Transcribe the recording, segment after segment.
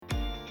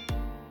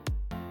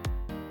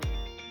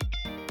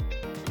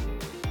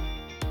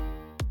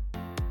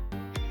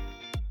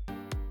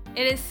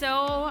It is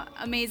so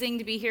amazing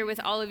to be here with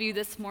all of you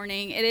this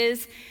morning. It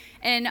is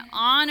an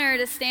honor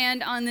to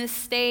stand on this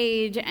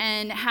stage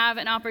and have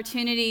an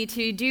opportunity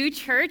to do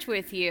church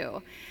with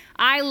you.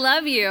 I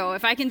love you,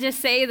 if I can just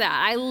say that.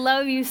 I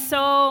love you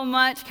so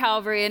much,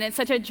 Calvary, and it's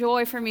such a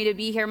joy for me to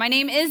be here. My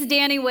name is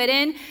Danny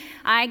Whitten.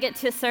 I get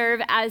to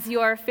serve as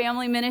your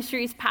family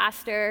ministries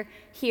pastor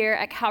here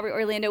at Calvary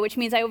Orlando, which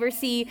means I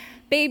oversee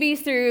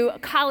babies through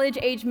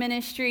college-age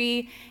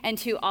ministry and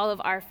to all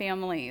of our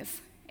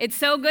families. It's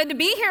so good to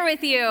be here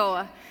with you.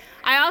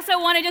 I also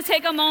want to just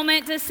take a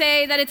moment to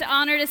say that it's an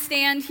honor to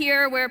stand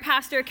here where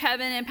Pastor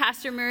Kevin and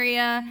Pastor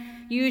Maria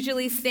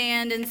usually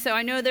stand, and so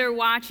I know they're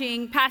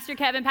watching. Pastor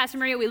Kevin, Pastor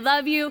Maria, we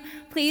love you.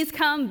 Please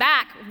come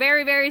back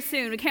very, very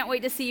soon. We can't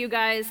wait to see you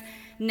guys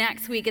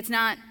next week. It's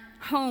not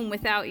home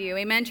without you.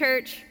 Amen,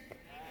 church?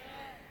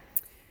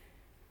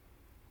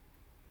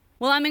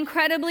 Well, I'm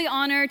incredibly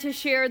honored to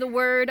share the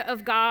word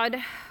of God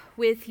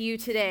with you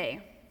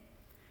today.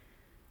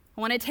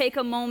 I want to take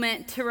a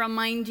moment to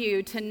remind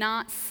you to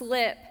not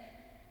slip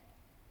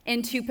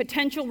into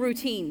potential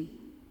routine,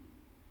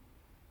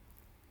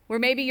 where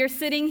maybe you're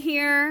sitting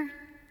here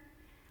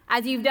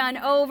as you've done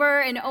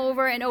over and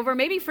over and over,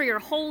 maybe for your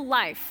whole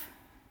life,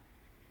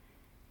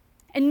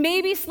 and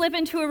maybe slip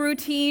into a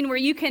routine where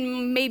you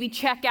can maybe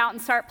check out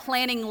and start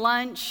planning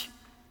lunch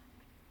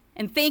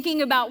and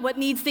thinking about what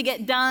needs to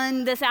get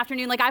done this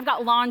afternoon. Like, I've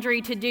got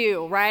laundry to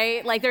do,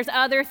 right? Like, there's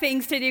other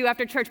things to do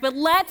after church, but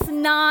let's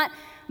not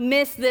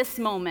miss this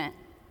moment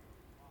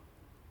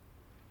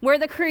where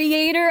the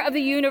creator of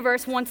the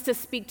universe wants to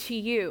speak to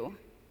you.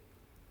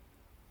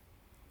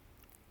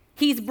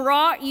 He's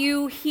brought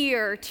you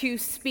here to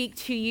speak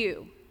to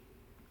you.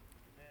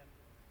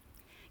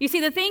 You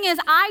see, the thing is,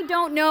 I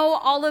don't know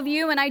all of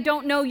you, and I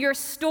don't know your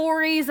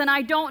stories, and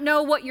I don't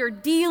know what you're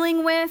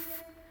dealing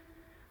with,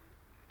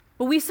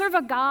 but we serve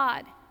a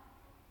God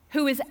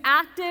who is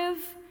active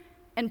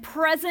and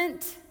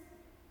present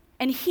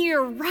and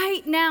here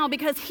right now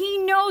because he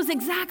knows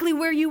exactly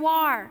where you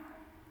are.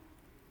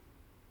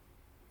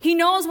 He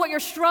knows what you're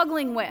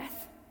struggling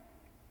with,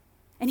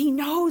 and he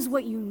knows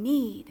what you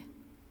need.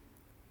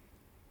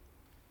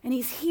 And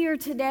he's here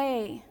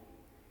today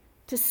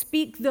to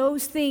speak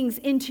those things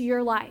into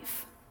your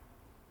life.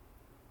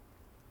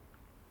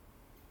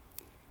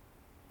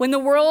 When the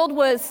world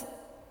was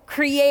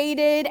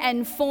created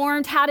and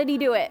formed, how did he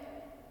do it?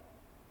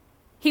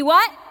 He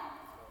what?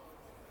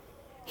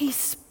 He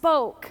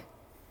spoke,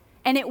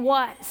 and it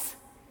was.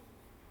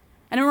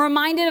 And I'm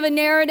reminded of a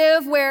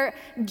narrative where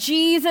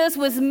Jesus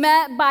was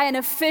met by an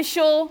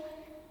official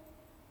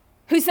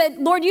who said,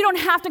 "Lord, you don't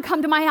have to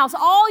come to my house.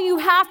 All you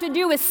have to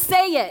do is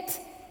say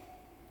it,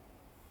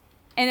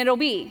 and it'll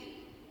be."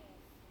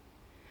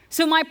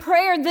 So my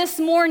prayer this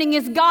morning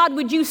is, God,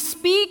 would you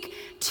speak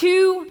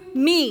to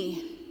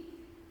me?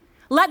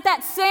 Let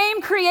that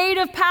same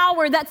creative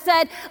power that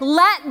said,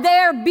 "Let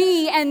there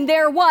be," and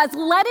there was,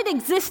 let it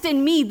exist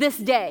in me this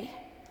day.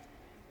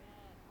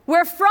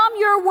 Where from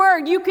your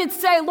word you could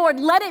say, "Lord,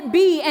 let it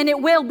be," and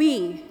it will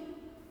be.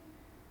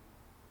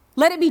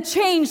 Let it be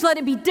changed, let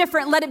it be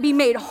different, let it be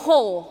made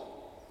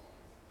whole.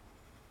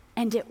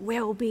 And it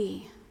will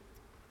be.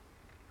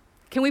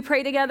 Can we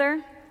pray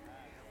together?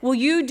 Will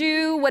you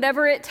do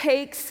whatever it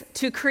takes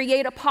to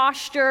create a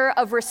posture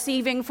of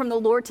receiving from the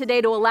Lord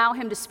today to allow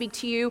him to speak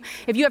to you?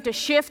 If you have to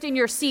shift in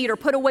your seat or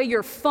put away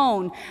your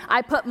phone,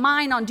 I put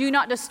mine on do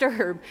not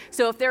disturb.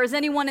 So if there is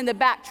anyone in the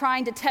back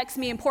trying to text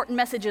me important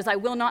messages, I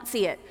will not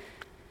see it.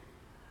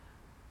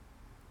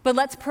 But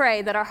let's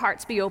pray that our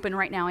hearts be open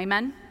right now.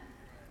 Amen?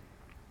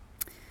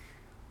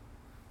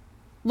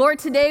 Lord,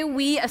 today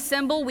we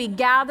assemble, we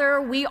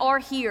gather, we are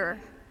here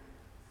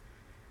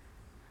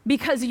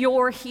because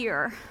you're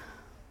here.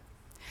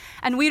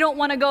 And we don't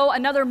want to go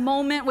another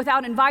moment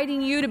without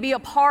inviting you to be a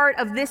part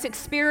of this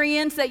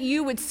experience, that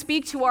you would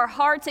speak to our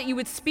hearts, that you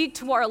would speak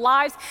to our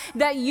lives,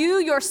 that you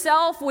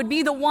yourself would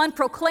be the one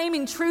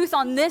proclaiming truth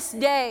on this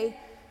day.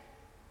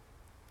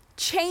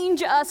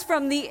 Change us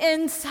from the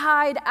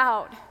inside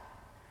out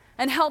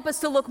and help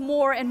us to look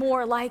more and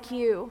more like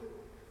you.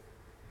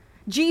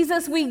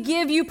 Jesus, we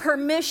give you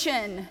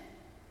permission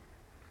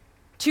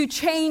to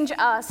change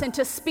us and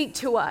to speak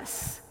to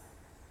us.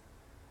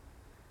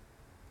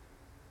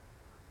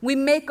 We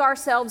make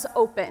ourselves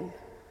open.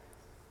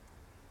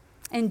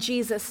 In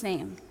Jesus'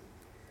 name.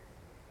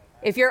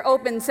 If you're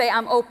open, say,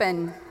 "I'm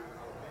open."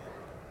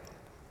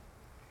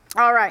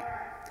 All right.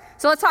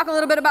 So let's talk a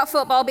little bit about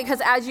football, because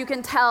as you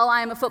can tell,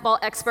 I am a football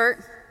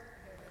expert.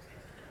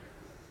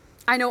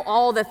 I know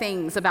all the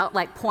things about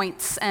like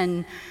points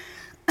and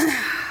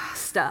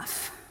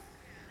stuff.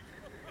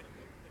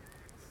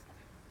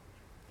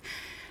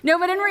 No,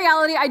 but in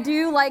reality, I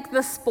do like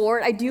the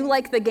sport. I do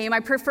like the game. I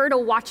prefer to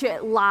watch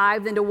it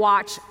live than to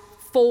watch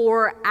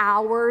 4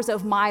 hours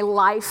of my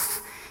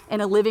life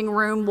in a living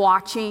room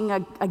watching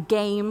a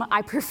game.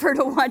 I prefer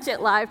to watch it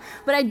live.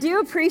 But I do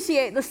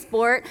appreciate the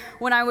sport.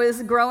 When I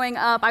was growing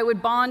up, I would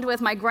bond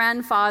with my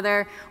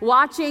grandfather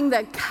watching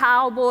the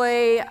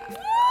Cowboy.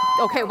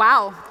 Okay,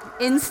 wow.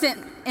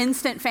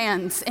 Instant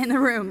fans in the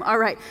room. All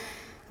right.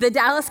 the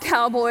Dallas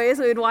Cowboys.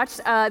 We would watch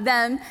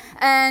them,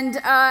 and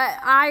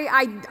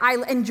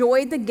I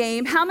enjoyed the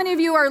game. How many of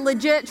you are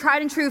legit,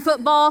 tried and true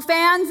football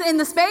fans in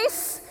the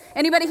space?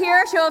 Anybody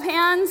here? Show of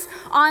hands.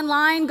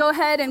 Online, go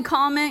ahead and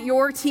comment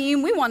your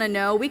team. We want to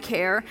know. We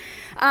care.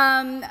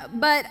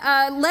 But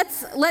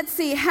let's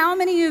see. How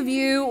many of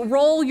you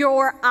roll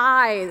your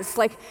eyes?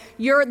 Like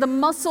the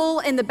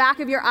muscle in the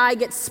back of your eye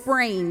gets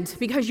sprained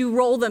because you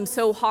roll them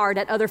so hard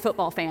at other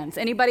football fans.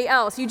 Anybody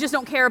else? You just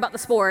don't care about the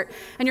sport,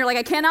 and you're like,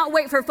 I cannot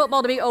wait for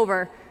football to be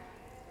over.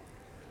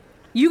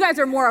 You guys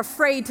are more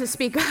afraid to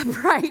speak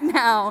up right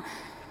now,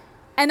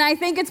 and I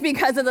think it's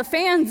because of the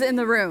fans in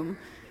the room.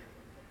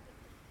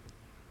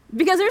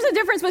 Because there's a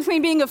difference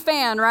between being a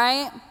fan,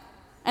 right?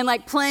 And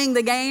like playing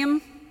the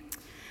game.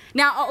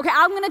 Now, okay,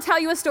 I'm gonna tell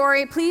you a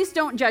story. Please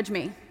don't judge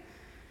me.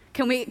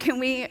 Can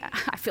we,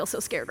 I feel so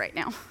scared right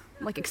now.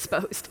 I'm like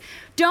exposed.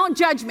 Don't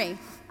judge me.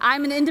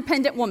 I'm an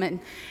independent woman.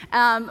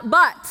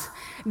 But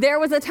there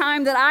was a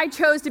time that I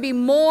chose to be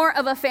more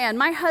of a fan.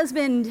 My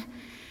husband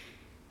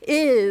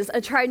is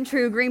a tried and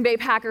true Green Bay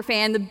Packer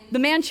fan. The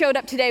man showed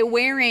up today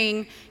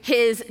wearing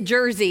his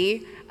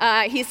jersey.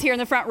 He's here in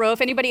the front row.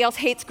 If anybody else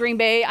hates Green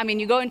Bay, I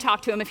mean, you go and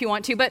talk to him if you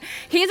want to. But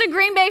he's a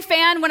Green Bay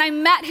fan. When I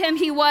met him,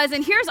 he was.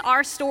 And here's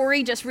our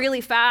story, just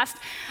really fast.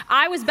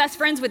 I was best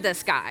friends with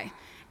this guy.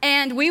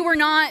 And we were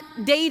not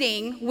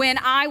dating when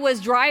I was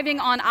driving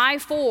on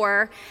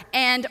I-4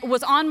 and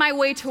was on my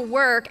way to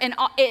work. And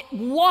it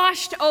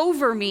washed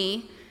over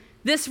me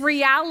this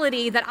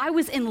reality that I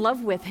was in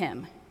love with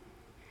him.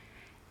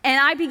 And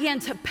I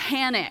began to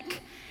panic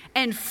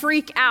and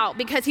freak out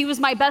because he was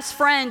my best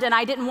friend, and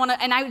I didn't want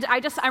to, and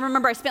I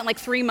remember I spent like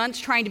 3 months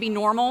trying to be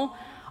normal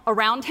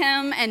around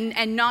him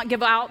and not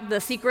give out the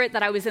secret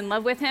that I was in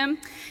love with him.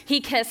 He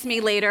kissed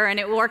me later, and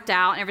it worked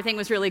out, and everything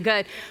was really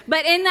good.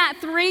 But in that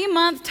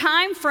 3-month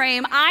time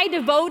frame, I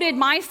devoted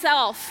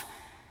myself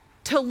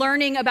to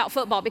learning about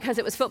football because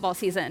it was football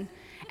season.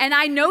 And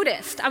I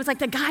noticed, I was like,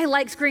 the guy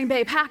likes Green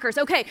Bay Packers.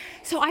 Okay,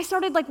 so I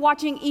started like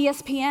watching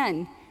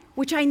ESPN,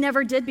 which I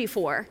never did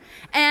before.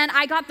 And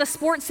I got the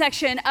sports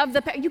section of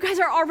you guys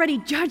are already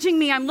judging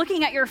me. I'm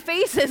looking at your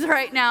faces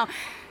right now.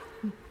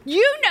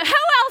 You know,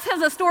 who else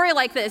has a story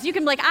like this? You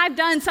can be like, I've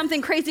done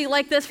something crazy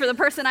like this for the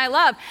person I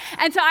love.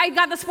 And so I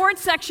got the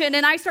sports section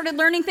and I started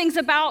learning things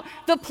about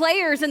the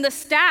players and the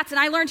stats. And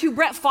I learned who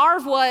Brett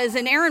Favre was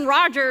and Aaron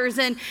Rodgers.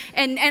 And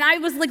I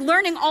was like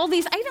learning all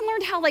these. I even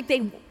learned how like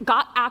they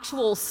got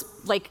actual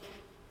like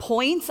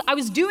points. I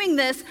was doing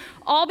this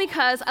all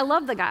because I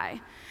love the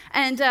guy.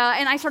 And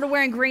I started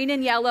wearing green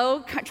and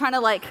yellow, trying to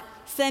like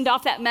send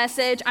off that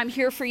message, I'm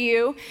here for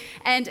you.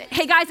 And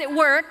hey guys, it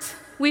worked.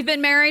 We've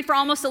been married for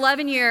almost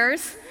 11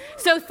 years.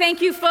 So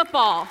thank you,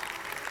 football.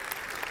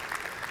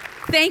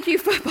 Thank you,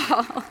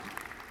 football.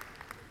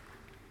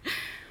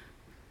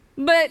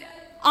 But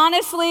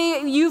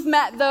honestly, you've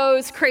met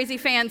those crazy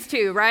fans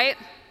too, right?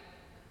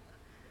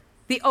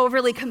 The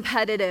overly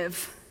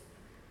competitive,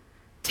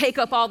 take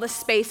up all the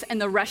space in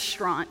the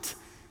restaurant,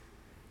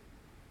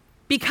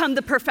 become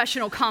the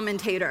professional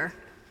commentator,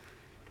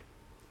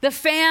 the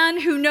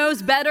fan who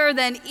knows better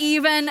than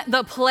even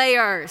the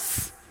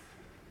players.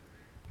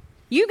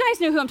 You guys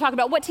know who I'm talking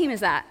about. What team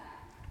is that?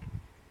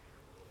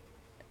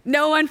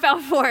 No one fell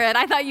for it.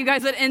 I thought you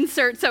guys would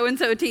insert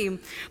so-and-so team.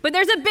 But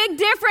there's a big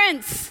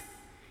difference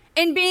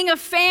in being a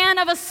fan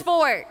of a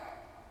sport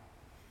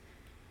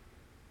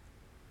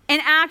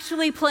and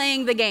actually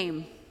playing the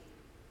game.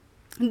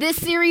 This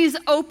series,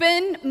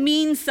 Open,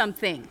 means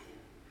something.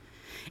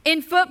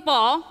 In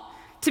football,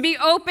 to be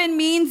open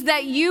means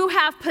that you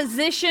have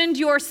positioned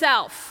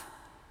yourself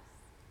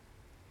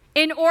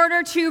in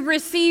order to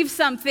receive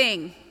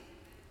something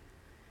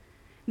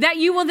that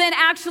you will then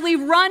actually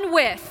run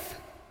with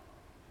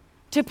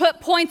to put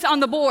points on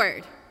the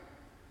board.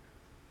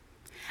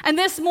 And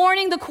this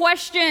morning, the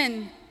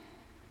question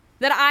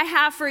that I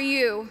have for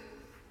you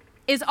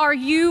is, are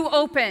you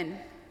open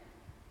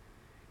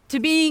to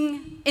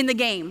being in the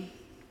game?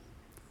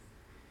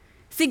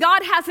 See,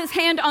 God has his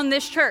hand on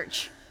this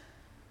church.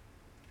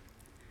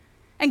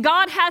 And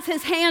God has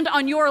his hand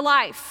on your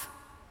life.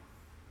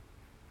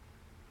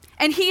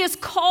 And he has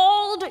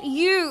called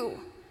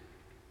you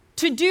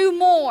to do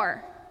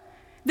more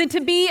than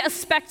to be a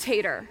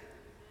spectator,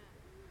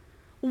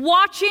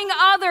 watching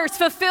others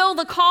fulfill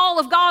the call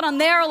of God on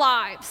their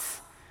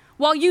lives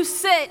while you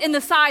sit in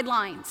the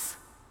sidelines.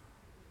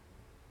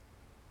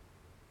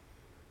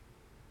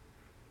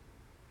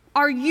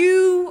 Are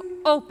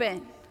you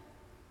open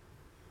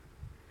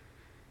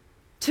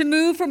to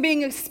move from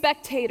being a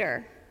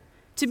spectator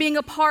to being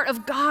a part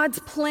of God's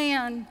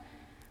plan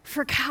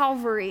for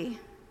Calvary?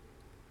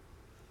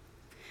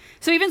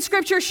 So even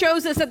scripture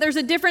shows us that there's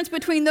a difference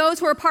between those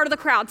who are part of the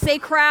crowd. Say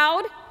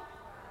crowd.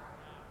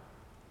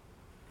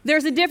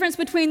 There's a difference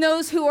between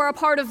those who are a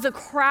part of the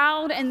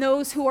crowd and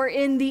those who are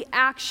in the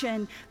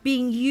action,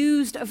 being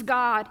used of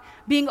God,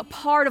 being a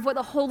part of what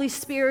the Holy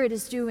Spirit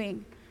is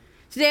doing.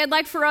 Today, I'd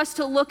like for us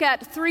to look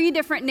at 3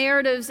 different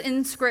narratives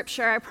in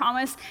Scripture. I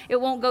promise it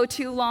won't go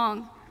too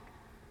long.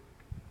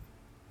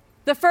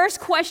 The first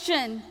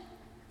question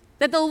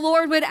that the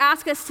Lord would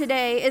ask us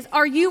today is,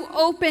 are you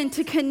open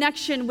to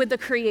connection with the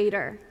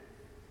Creator?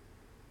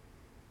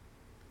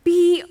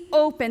 Be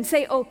open.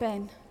 Say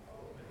open.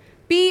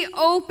 Be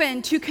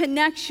open to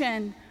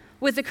connection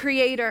with the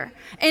Creator.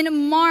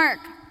 In Mark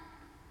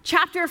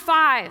chapter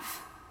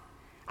 5,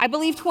 I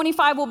believe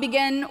 25 will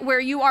begin where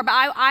you are, but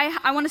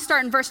I want to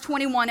start in verse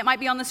 21. It might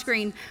be on the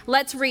screen.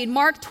 Let's read.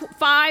 Mark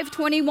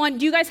 5:21.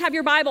 Do you guys have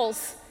your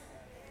Bibles?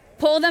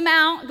 Pull them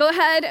out. Go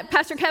ahead.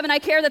 Pastor Kevin, I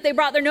care that they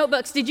brought their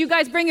notebooks. Did you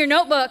guys bring your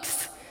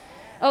notebooks?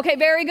 Okay,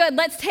 very good.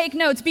 Let's take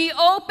notes. Be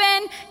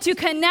open to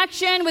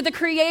connection with the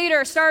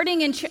Creator.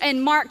 Starting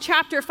in Mark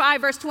chapter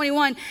 5, verse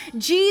 21,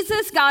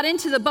 Jesus got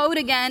into the boat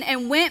again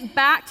and went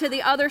back to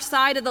the other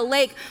side of the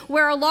lake,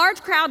 where a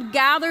large crowd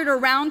gathered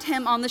around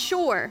him on the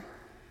shore.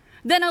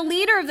 Then a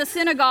leader of the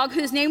synagogue,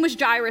 whose name was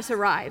Jairus,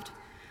 arrived.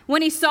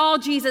 When he saw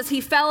Jesus,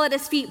 he fell at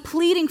his feet,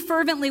 pleading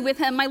fervently with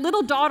him. "My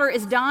little daughter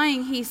is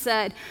dying," he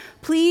said.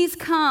 "Please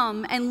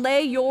come and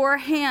lay your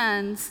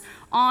hands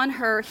on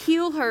her,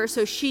 heal her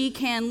so she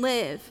can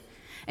live."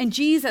 And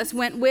Jesus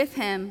went with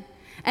him,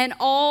 and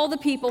all the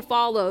people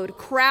followed,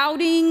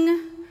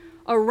 crowding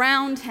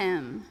around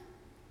him.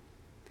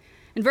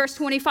 In verse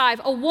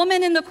 25, a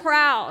woman in the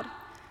crowd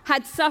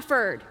had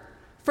suffered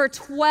for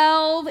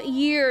 12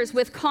 years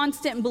with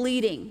constant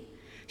bleeding.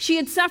 She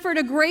had suffered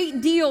a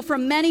great deal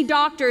from many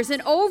doctors,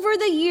 and over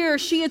the years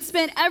she had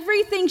spent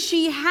everything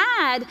she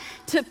had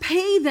to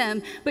pay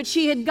them, but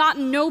she had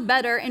gotten no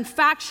better. In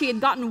fact, she had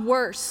gotten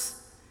worse.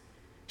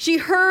 She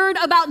heard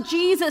about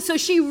Jesus, so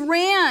she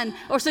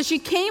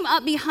came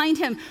up behind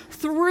him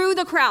through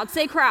the crowd,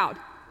 say crowd,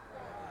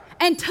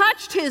 and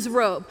touched his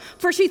robe.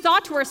 For she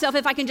thought to herself,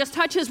 if I can just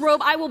touch his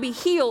robe, I will be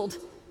healed.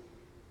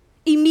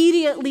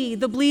 Immediately,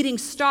 the bleeding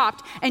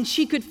stopped, and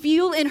she could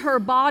feel in her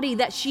body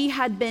that she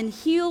had been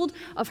healed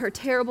of her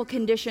terrible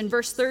condition.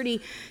 Verse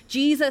 30,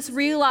 Jesus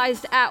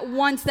realized at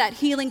once that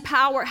healing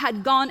power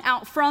had gone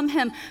out from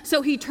him.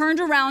 So he turned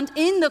around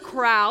in the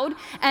crowd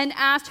and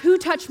asked, "Who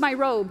touched my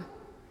robe?"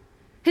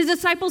 His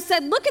disciples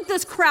said, "Look at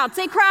this crowd,"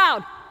 say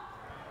crowd,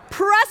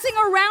 "pressing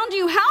around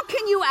you. How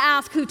can you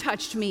ask who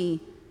touched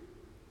me?"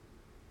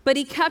 But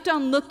he kept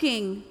on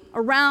looking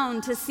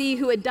around to see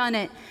who had done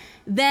it.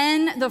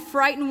 Then the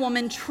frightened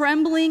woman,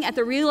 trembling at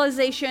the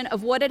realization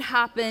of what had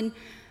happened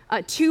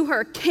to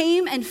her,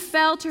 came and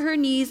fell to her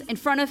knees in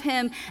front of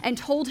him and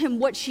told him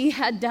what she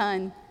had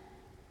done.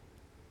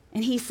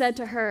 And he said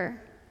to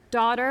her,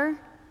 "Daughter,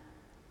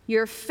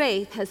 your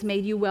faith has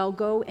made you well.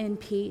 Go in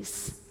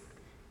peace.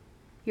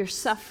 Your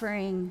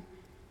suffering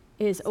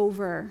is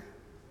over."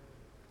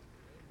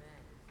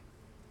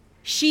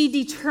 She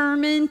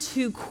determined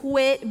to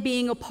quit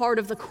being a part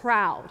of the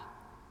crowd,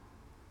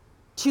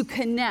 to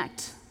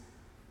connect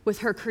with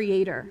her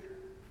Creator.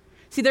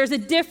 See, there's a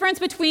difference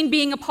between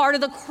being a part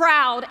of the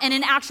crowd and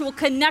an actual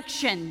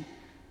connection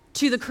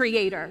to the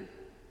Creator.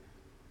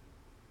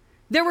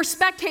 There were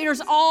spectators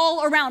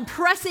all around,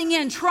 pressing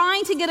in,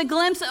 trying to get a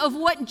glimpse of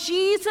what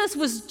Jesus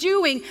was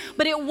doing,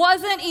 but it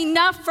wasn't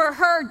enough for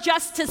her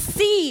just to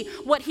see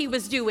what he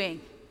was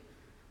doing.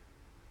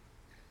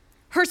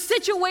 Her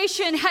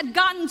situation had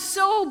gotten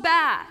so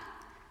bad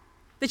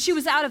that she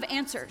was out of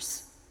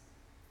answers.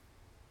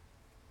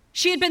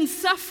 She had been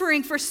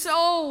suffering for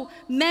so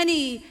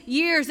many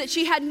years that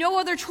she had no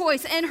other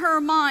choice in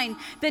her mind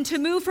than to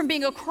move from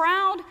being a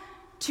crowd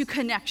to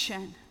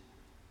connection.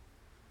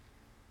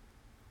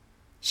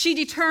 She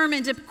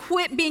determined to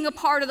quit being a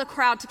part of the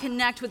crowd to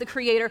connect with the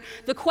Creator.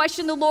 The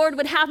question the Lord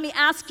would have me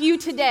ask you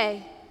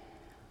today,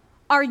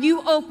 are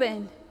you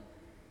open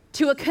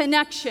to a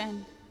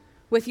connection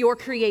with your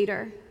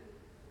Creator?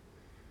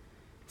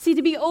 See,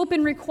 to be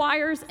open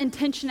requires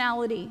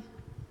intentionality.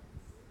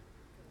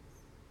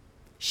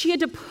 She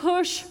had to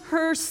push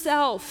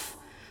herself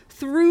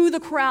through the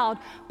crowd,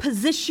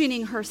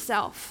 positioning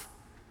herself.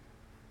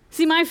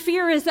 See, my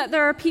fear is that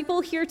there are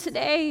people here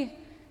today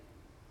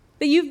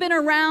that you've been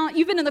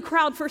in the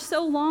crowd for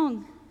so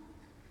long.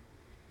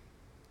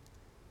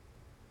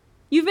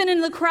 You've been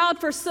in the crowd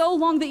for so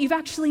long that you've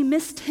actually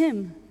missed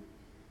him.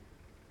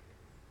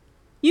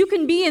 You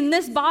can be in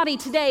this body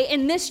today,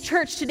 in this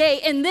church today,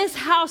 in this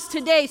house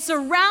today,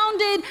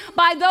 surrounded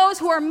by those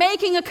who are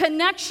making a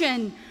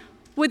connection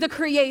with the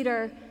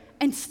Creator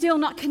and still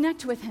not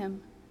connect with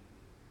him.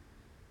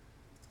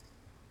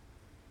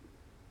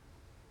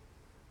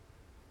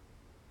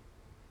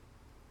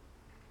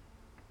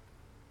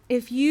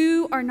 If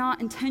you are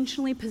not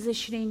intentionally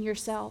positioning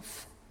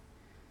yourself,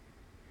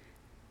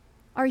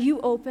 are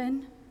you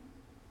open?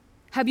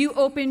 Have you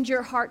opened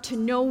your heart to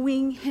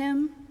knowing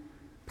him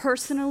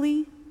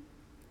personally?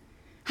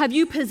 Have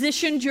you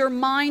positioned your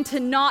mind to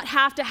not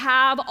have to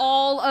have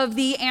all of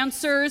the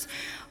answers,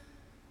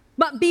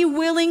 but be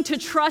willing to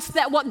trust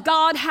that what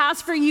God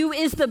has for you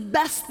is the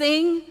best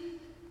thing?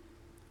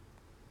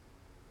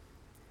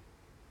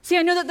 See,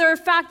 I know that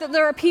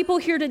there are people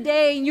here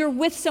today and you're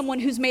with someone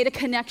who's made a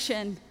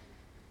connection.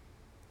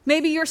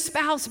 Maybe your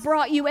spouse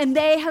brought you and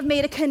they have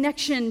made a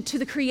connection to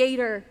the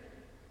Creator.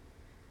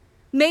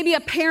 Maybe a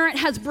parent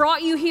has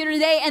brought you here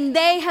today and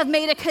they have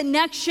made a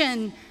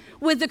connection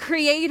with the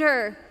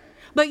Creator.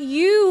 but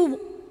you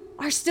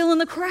are still in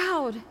the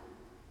crowd.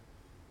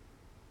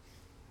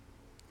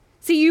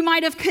 See, you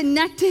might have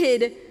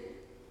connected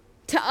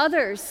to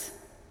others.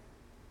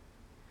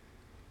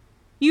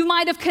 You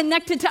might have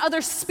connected to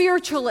other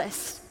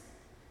spiritualists.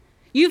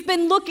 You've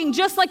been looking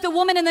just like the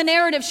woman in the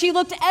narrative. She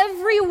looked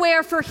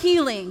everywhere for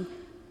healing,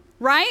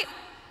 right?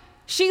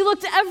 She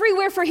looked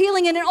everywhere for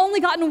healing, and it only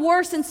gotten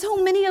worse. And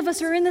so many of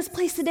us are in this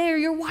place today, or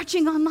you're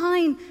watching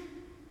online,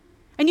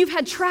 and you've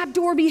had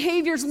trapdoor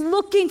behaviors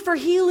looking for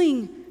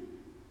healing.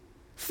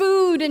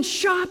 Food and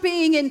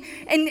shopping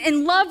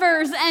and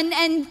lovers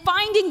and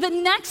finding the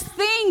next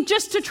thing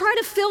just to try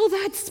to fill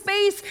that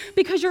space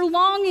because you're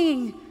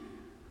longing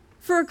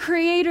for a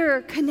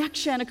creator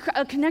connection,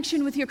 a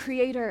connection with your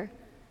creator.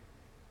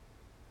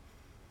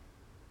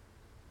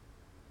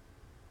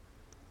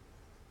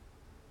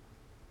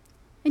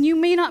 And you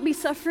may not be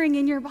suffering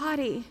in your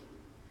body,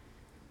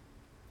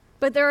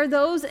 but there are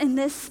those in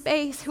this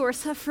space who are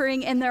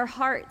suffering in their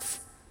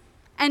hearts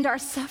and are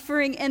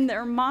suffering in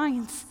their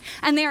minds,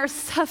 and they are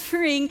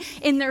suffering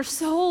in their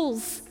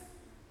souls.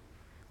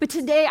 But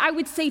today I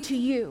would say to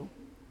you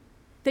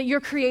that your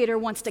Creator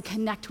wants to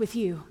connect with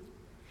you,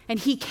 and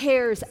He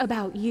cares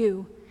about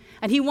you,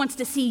 and He wants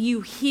to see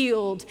you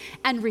healed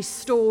and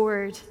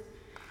restored.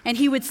 And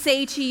He would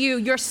say to you,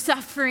 your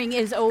suffering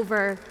is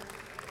over.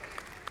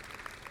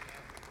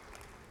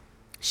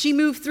 She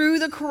moved through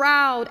the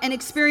crowd and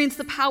experienced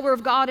the power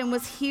of God and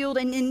was healed.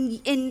 And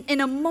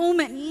in a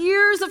moment,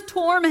 years of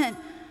torment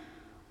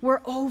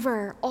were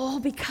over, all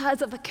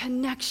because of a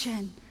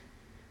connection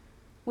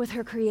with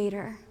her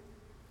Creator.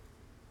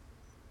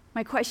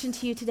 My question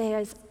to you today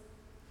is,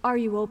 are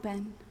you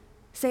open?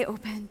 Say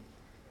open.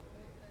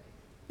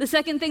 The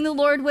second thing the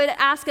Lord would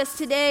ask us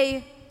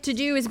today to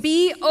do is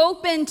be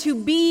open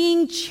to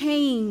being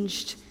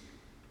changed.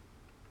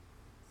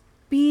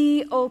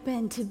 Be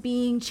open to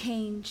being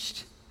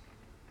changed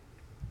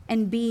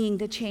and being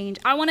the change.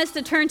 I want us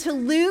to turn to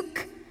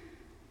Luke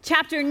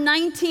chapter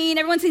 19.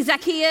 Everyone see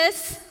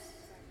Zacchaeus?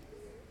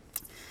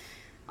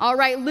 All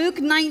right, Luke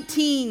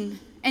 19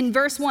 and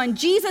verse 1.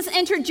 Jesus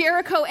entered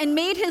Jericho and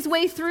made his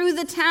way through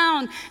the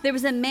town. There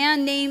was a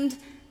man named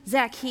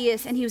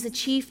Zacchaeus, and he was a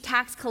chief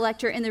tax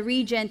collector in the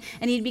region,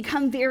 and he'd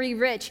become very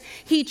rich.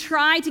 He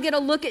tried to get a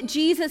look at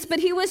Jesus, but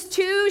he was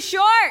too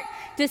short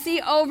to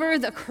see over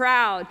the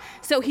crowd.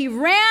 So he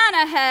ran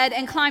ahead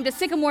and climbed a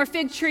sycamore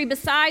fig tree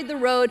beside the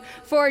road,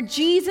 for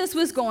Jesus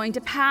was going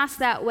to pass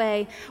that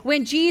way.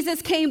 When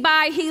Jesus came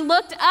by, he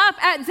looked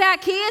up at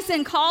Zacchaeus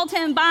and called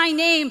him by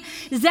name.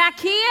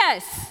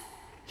 Zacchaeus,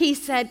 he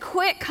said,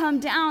 quick,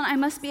 come down. I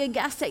must be a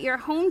guest at your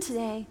home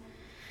today.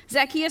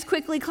 Zacchaeus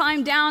quickly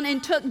climbed down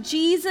and took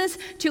Jesus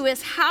to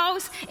his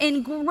house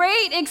in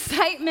great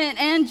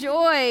excitement and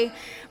joy.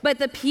 But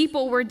the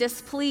people were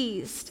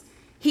displeased.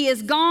 He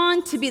is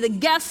gone to be the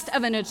guest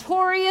of a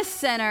notorious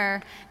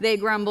sinner, they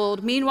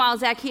grumbled. Meanwhile,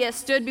 Zacchaeus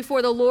stood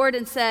before the Lord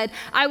and said,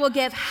 I will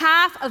give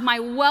half of my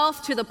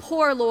wealth to the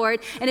poor,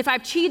 Lord, and if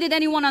I've cheated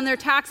anyone on their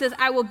taxes,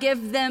 I will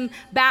give them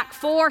back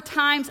 4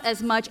 times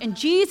as much. And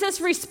Jesus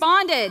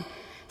responded,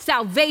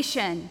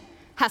 salvation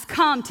has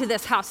come to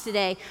this house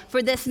today,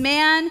 for this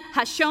man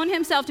has shown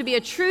himself to be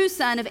a true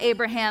son of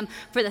Abraham,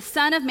 for the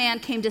Son of Man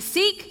came to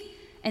seek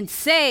and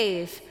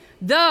save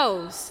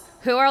those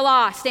who are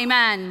lost.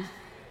 Amen.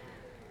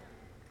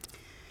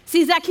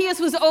 See, Zacchaeus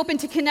was open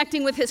to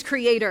connecting with his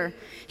Creator.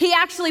 He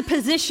actually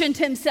positioned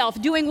himself,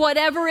 doing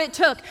whatever it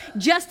took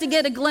just to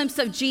get a glimpse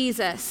of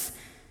Jesus.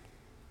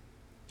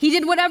 He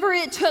did whatever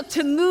it took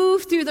to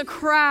move through the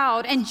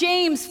crowd. And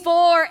James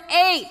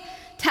 4:8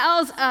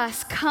 tells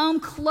us, come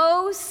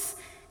close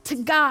to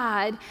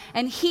God,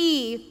 and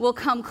He will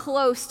come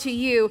close to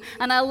you.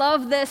 And I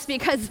love this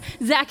because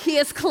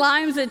Zacchaeus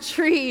climbs a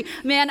tree.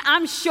 Man,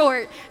 I'm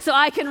short, so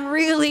I can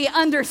really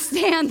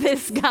understand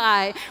this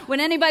guy. When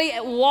anybody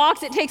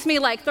walks, it takes me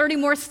like 30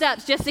 more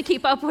steps just to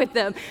keep up with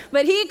them.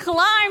 But he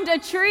climbed a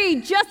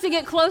tree just to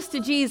get close to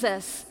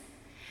Jesus.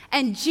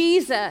 And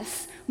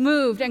Jesus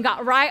moved and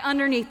got right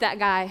underneath that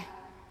guy. And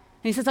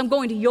he says, I'm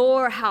going to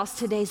your house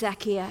today,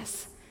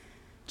 Zacchaeus.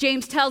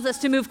 James tells us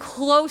to move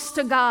close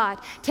to God,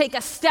 take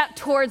a step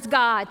towards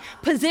God,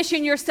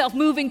 position yourself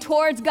moving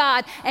towards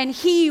God, and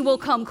He will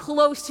come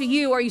close to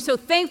you. Are you so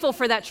thankful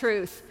for that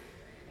truth?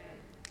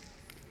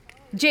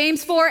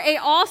 James 4:8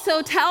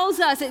 also tells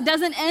us, it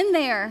doesn't end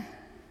there.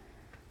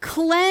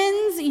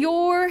 Cleanse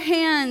your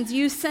hands,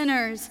 you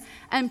sinners,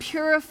 and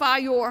purify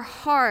your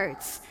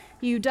hearts,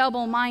 you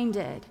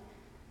double-minded.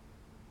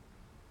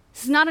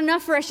 It's not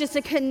enough for us just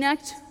to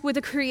connect with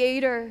the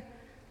Creator.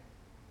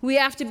 We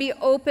have to be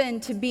open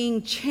to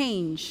being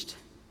changed.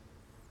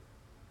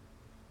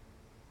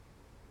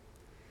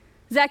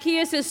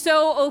 Zacchaeus is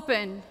so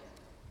open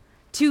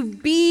to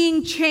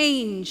being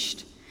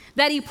changed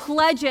that he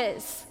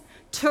pledges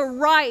to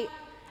right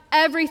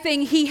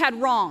everything he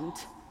had wronged.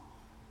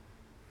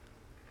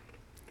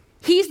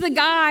 He's the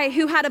guy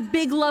who had a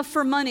big love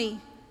for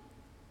money,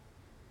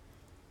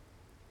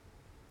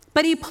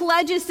 but he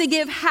pledges to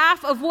give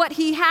half of what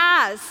he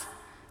has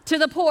to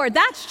the poor.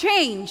 That's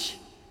change.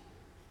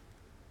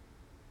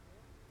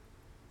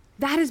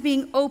 That is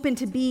being open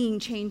to being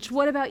changed.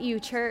 What about you,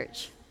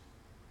 church?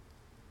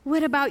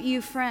 What about you,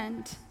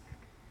 friend?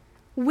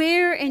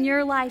 Where in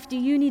your life do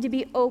you need to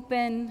be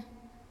open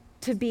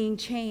to being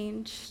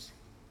changed?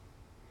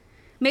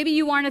 Maybe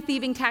you aren't a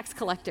thieving tax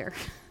collector.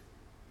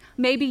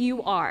 Maybe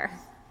you are.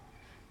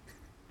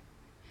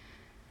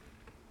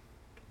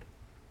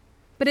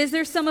 But is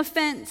there some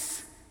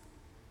offense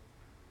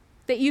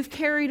that you've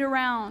carried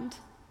around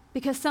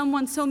because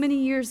someone so many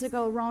years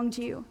ago wronged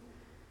you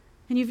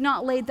and you've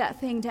not laid that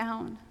thing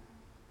down?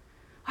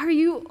 Are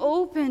you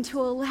open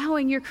to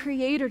allowing your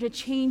Creator to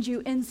change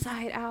you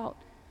inside out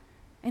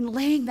and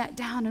laying that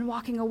down and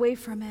walking away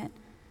from it?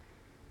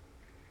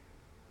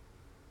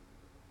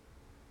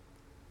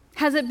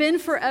 Has it been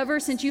forever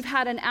since you've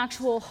had an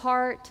actual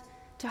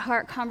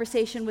heart-to-heart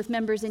conversation with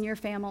members in your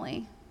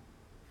family?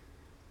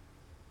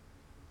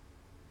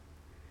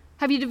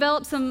 Have you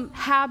developed some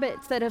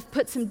habits that have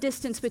put some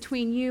distance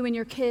between you and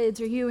your kids,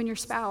 or you and your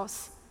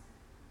spouse,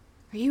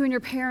 or you and your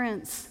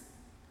parents?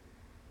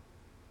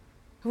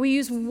 We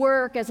use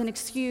work as an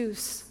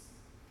excuse,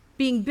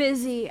 being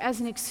busy as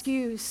an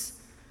excuse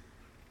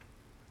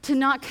to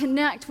not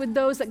connect with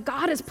those that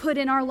God has put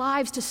in our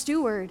lives to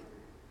steward.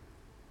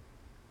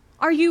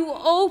 Are you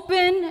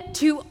open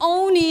to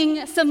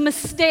owning some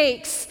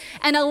mistakes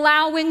and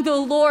allowing the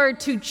Lord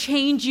to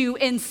change you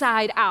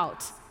inside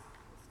out?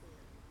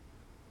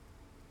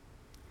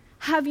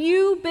 Have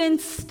you been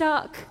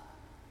stuck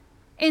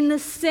in the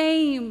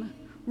same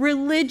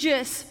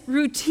religious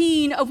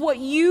routine of what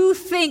you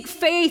think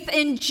faith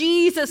in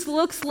Jesus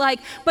looks like,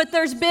 but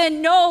there's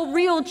been no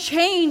real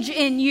change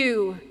in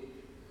you?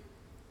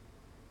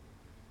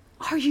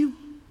 Are you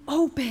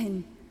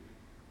open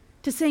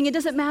to saying, it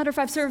doesn't matter if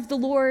I've served the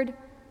Lord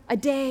a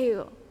day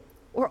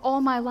or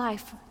all my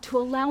life, to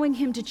allowing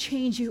Him to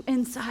change you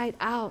inside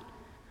out?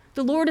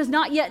 The Lord is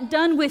not yet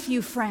done with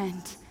you,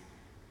 friend.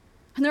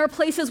 And there are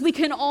places we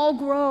can all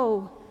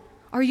grow.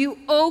 Are you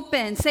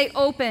open? Say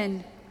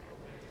open.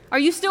 Are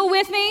you still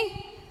with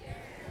me?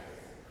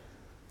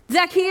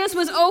 Zacchaeus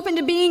was open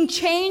to being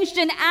changed,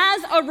 and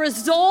as a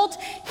result,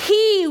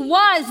 he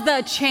was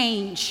the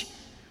change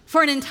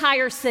for an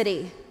entire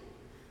city.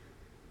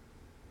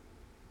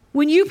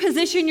 When you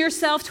position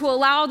yourself to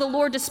allow the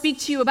Lord to speak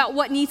to you about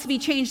what needs to be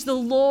changed, the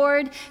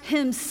Lord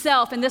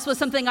Himself, and this was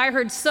something I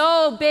heard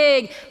so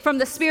big from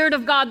the Spirit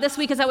of God this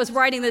week as I was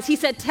writing this, He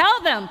said, tell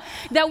them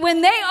that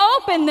when they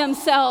open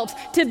themselves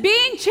to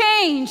being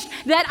changed,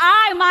 that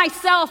I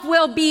myself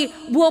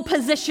will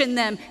position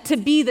them to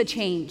be the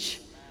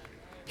change.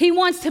 He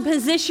wants to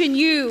position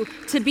you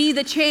to be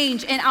the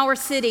change in our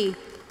city,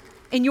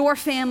 in your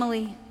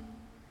family.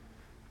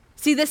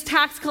 See, this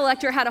tax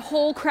collector had a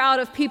whole crowd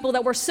of people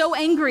that were so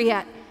angry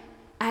at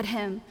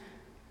him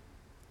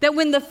that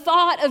when the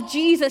thought of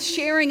Jesus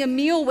sharing a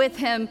meal with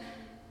him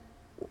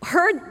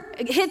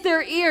hit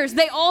their ears,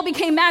 they all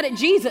became mad at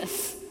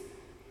Jesus.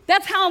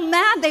 That's how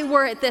mad they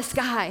were at this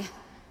guy.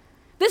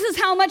 This is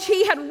how much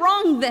he had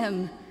wronged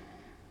them.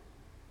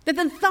 That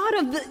the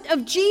thought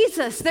of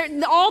Jesus,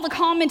 all the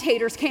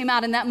commentators came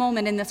out in that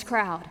moment in this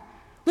crowd.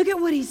 Look at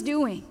what he's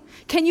doing.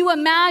 Can you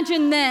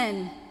imagine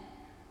then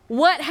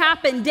what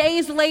happened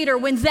days later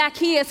when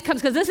Zacchaeus comes?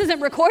 Because this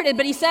isn't recorded,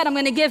 but he said, I'm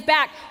going to give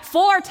back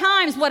 4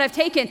 times what I've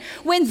taken.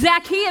 When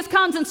Zacchaeus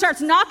comes and starts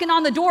knocking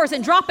on the doors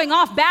and dropping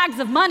off bags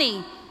of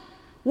money,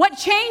 what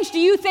change do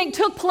you think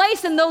took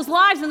place in those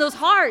lives and those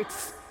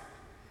hearts?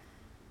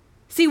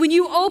 See, when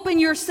you open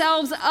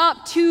yourselves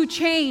up to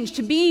change,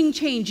 to being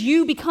changed,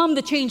 you become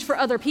the change for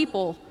other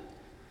people.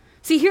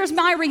 See, here's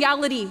my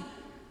reality.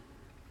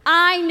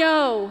 I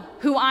know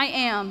who I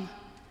am,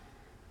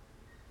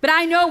 but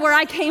I know where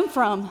I came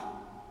from.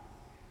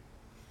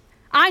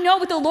 I know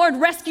what the Lord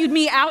rescued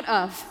me out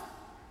of.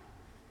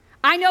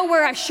 I know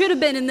where I should have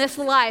been in this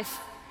life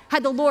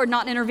had the Lord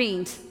not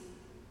intervened.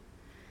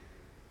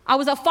 I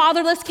was a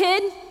fatherless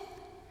kid.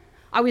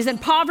 I was in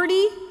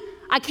poverty.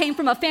 I came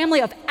from a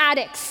family of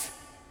addicts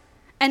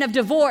and of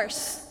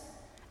divorce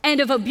and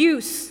of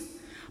abuse.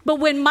 But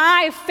when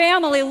my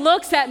family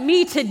looks at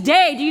me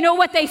today, do you know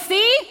what they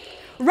see?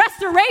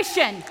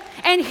 Restoration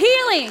and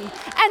healing,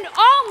 and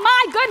oh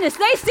my goodness,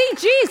 they see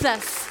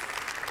Jesus.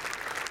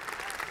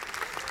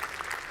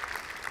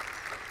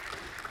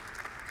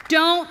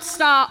 Don't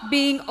stop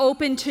being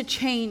open to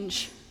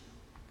change.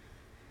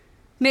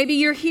 Maybe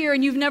you're here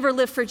and you've never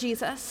lived for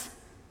Jesus.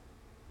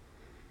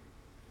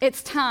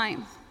 It's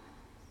time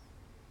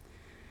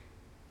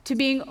to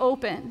being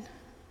open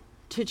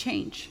to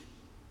change.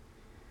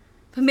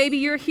 But maybe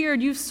you're here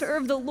and you've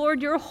served the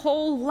Lord your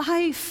whole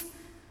life.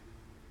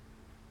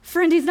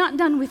 Friend, He's not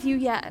done with you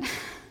yet.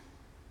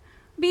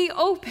 Be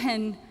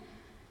open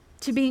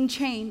to being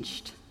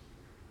changed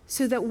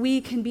so that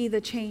we can be the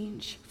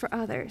change for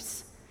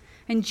others.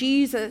 And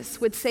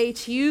Jesus would say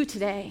to you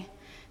today,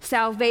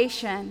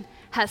 salvation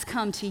has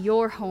come to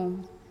your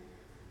home.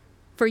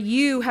 For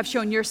you have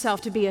shown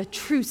yourself to be a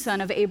true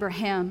son of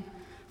Abraham.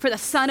 For the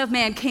Son of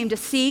Man came to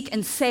seek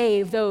and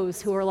save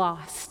those who are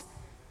lost.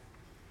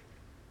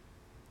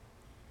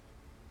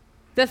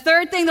 The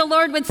third thing the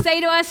Lord would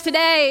say to us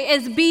today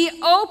is be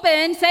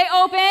open, say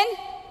open,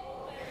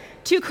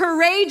 to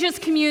courageous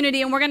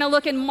community. And we're going to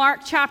look in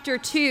Mark chapter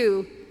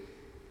 2.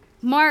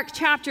 Mark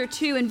chapter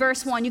 2 and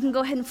verse 1. You can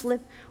go ahead and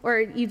flip, or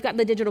you've got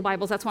the digital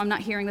Bibles. That's why I'm not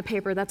hearing the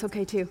paper. That's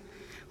okay too.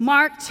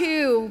 Mark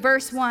 2,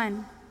 verse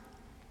 1.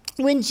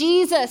 When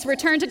Jesus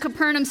returned to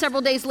Capernaum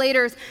several days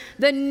later,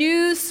 the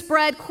news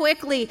spread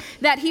quickly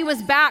that he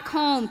was back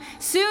home.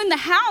 Soon the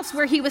house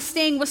where he was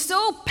staying was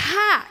so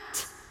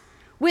packed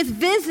with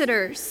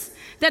visitors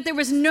that there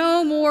was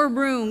no more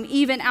room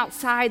even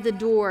outside the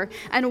door.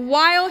 And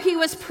while he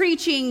was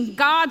preaching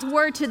God's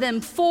word to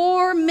them,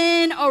 4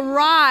 men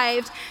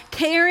arrived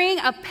carrying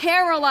a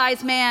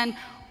paralyzed man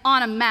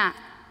on a mat.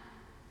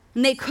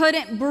 And they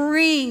couldn't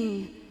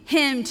bring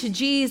him to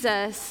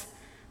Jesus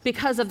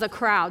because of the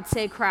crowd.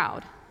 Say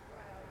crowd.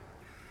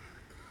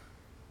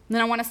 And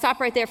then I want to stop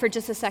right there for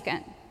just a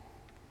second.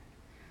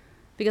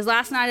 Because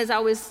last night as I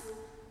was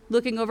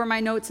looking over my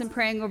notes and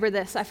praying over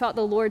this, I felt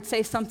the Lord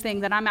say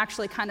something that I'm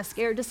actually kind of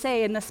scared to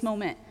say in this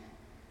moment.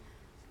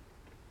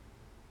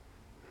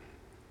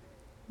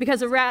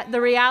 Because the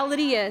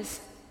reality is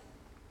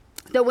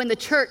that when the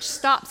church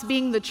stops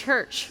being the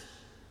church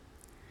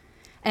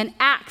and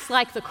acts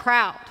like the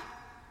crowd,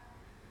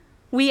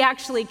 we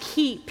actually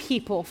keep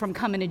people from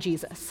coming to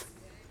Jesus.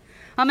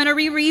 I'm going to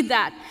reread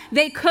that.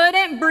 They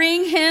couldn't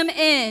bring him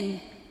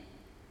in.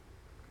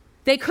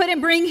 They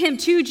couldn't bring him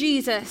to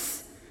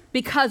Jesus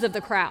because of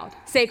the crowd.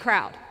 Say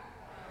crowd.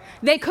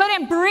 They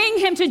couldn't bring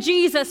him to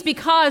Jesus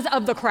because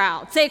of the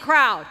crowd. Say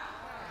crowd.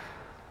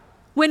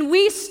 When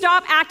we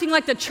stop acting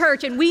like the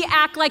church and we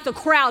act like the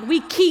crowd,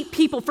 we keep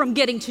people from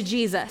getting to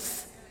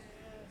Jesus.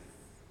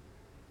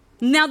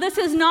 Now, this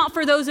is not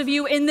for those of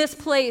you in this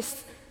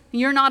place,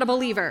 you're not a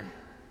believer.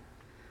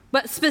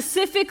 But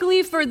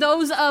specifically for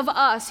those of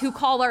us who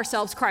call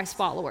ourselves Christ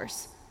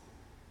followers.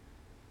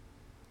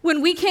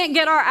 When we can't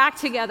get our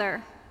act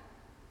together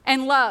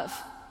and love,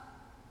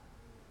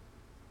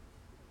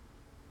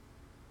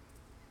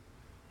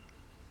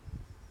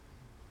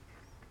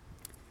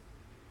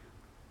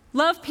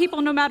 love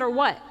people no matter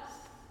what.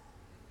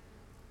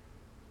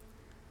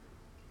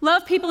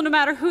 Love people no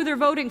matter who they're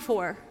voting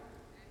for.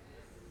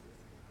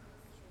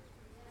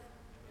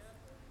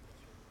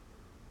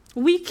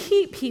 We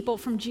keep people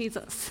from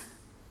Jesus.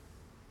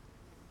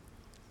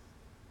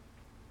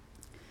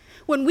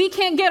 When we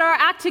can't get our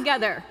act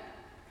together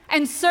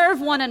and serve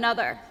one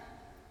another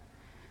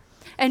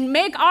and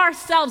make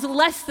ourselves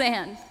less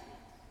than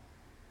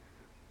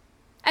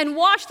and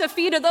wash the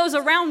feet of those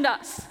around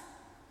us,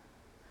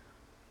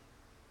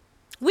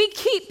 we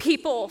keep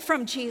people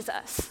from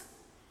Jesus.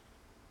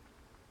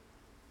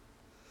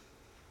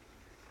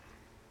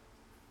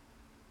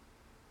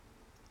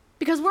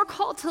 Because we're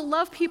called to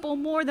love people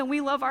more than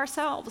we love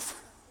ourselves.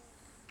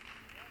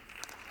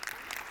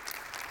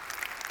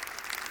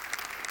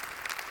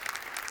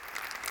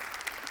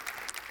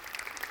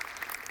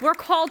 We're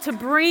called to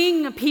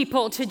bring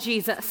people to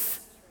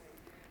Jesus.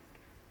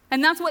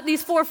 And that's what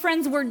these 4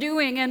 friends were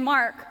doing in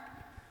Mark.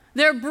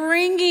 They're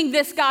bringing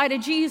this guy to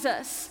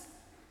Jesus.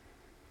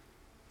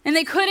 And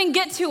they couldn't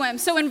get to him.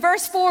 So in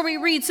verse 4 we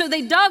read, so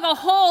they dug a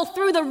hole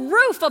through the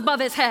roof above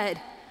his head.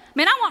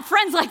 Man, I want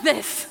friends like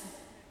this.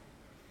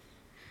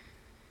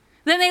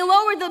 Then they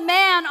lowered the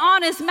man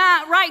on his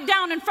mat right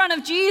down in front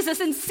of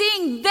Jesus, and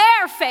seeing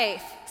their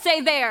faith,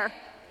 say there,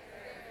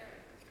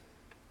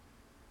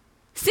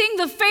 seeing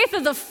the faith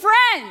of the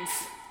friends,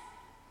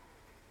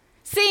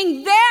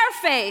 seeing their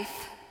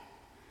faith,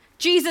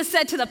 Jesus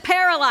said to the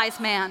paralyzed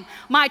man,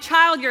 my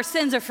child, your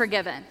sins are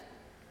forgiven.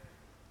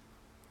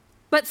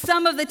 But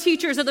some of the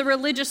teachers of the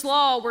religious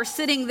law were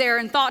sitting there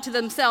and thought to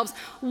themselves,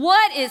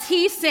 what is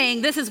he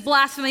saying? This is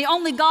blasphemy.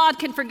 Only God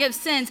can forgive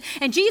sins.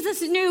 And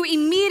Jesus knew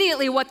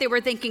immediately what they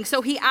were thinking.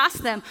 So he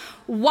asked them,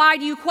 why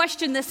do you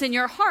question this in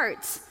your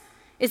hearts?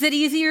 Is it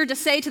easier to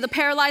say to the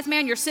paralyzed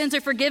man, your sins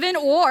are forgiven,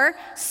 or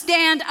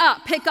stand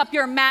up, pick up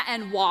your mat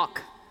and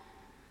walk?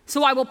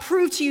 So I will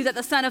prove to you that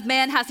the Son of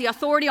Man has the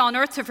authority on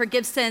earth to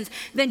forgive sins.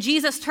 Then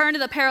Jesus turned to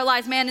the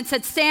paralyzed man and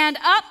said, stand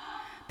up,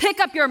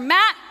 pick up your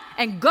mat,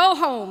 and go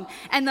home.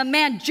 And the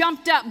man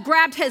jumped up,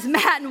 grabbed his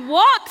mat, and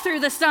walked through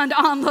the stunned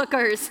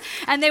onlookers.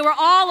 And they were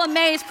all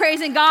amazed,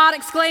 praising God,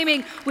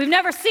 exclaiming, we've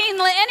never seen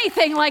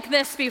anything like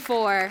this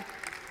before.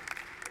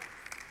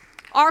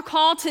 Our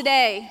call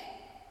today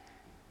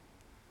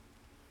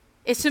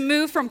is to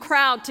move from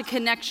crowd to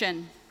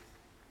connection.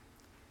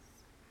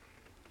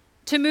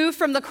 To move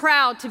from the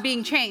crowd to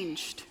being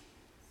changed.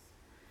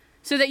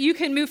 So that you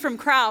can move from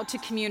crowd to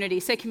community.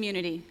 Say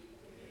community.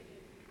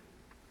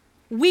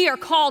 We are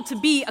called to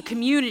be a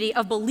community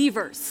of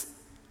believers,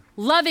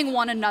 loving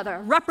one another,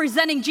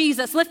 representing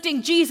Jesus,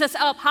 lifting Jesus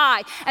up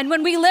high. And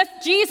when we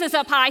lift Jesus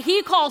up high,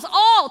 he calls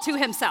all to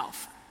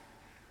himself.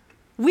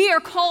 We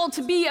are called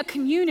to be a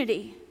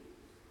community.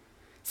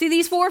 See,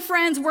 these 4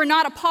 friends were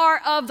not a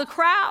part of the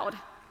crowd.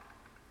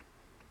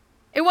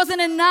 It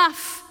wasn't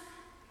enough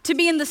to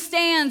be in the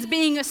stands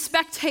being a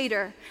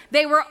spectator.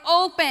 They were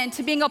open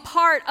to being a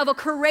part of a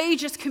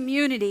courageous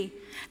community.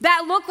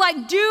 That looked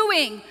like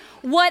doing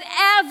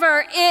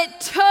whatever it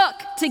took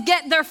to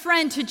get their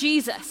friend to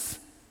Jesus.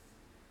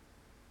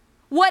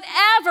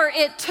 Whatever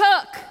it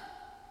took.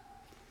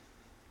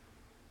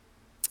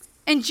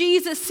 And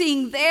Jesus,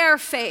 seeing their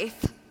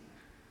faith,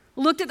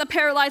 looked at the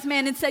paralyzed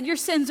man and said, your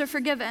sins are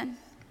forgiven.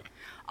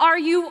 Are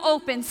you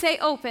open? Say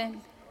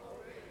open.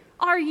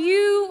 Are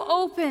you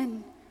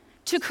open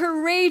to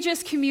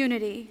courageous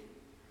community?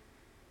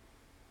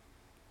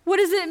 What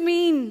does it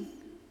mean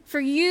for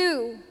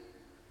you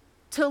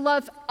to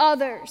love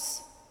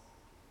others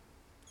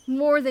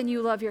more than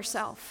you love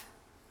yourself?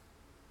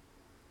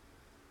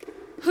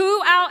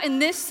 Who out in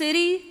this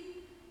city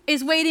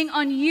is waiting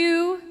on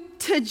you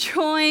to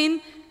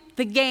join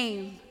the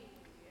game?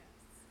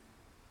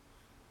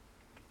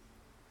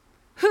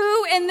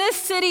 Who in this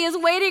city is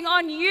waiting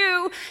on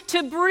you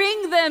to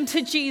bring them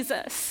to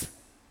Jesus?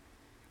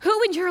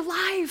 Who in your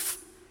life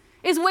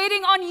is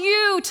waiting on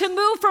you to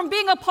move from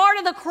being a part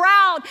of the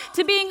crowd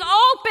to being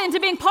open to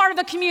being part of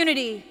a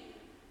community?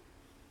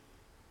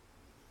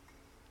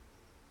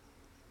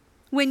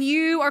 When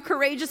you are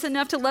courageous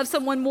enough to love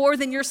someone more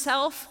than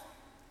yourself,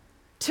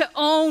 to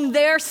own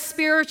their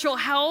spiritual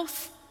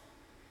health,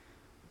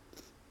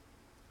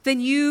 then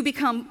you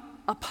become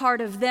a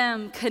part of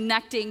them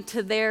connecting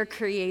to their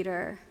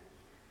Creator.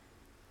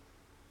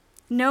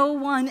 No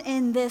one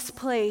in this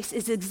place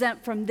is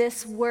exempt from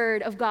this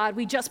word of God.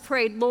 We just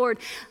prayed, Lord,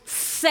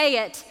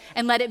 say it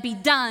and let it be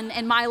done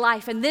in my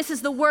life. And this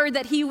is the word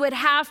that He would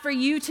have for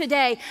you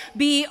today.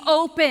 Be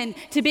open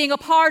to being a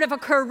part of a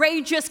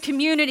courageous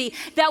community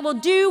that will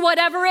do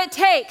whatever it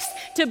takes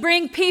to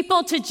bring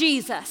people to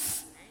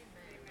Jesus.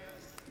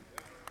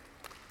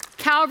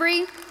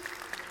 Calvary,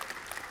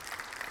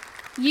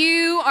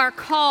 you are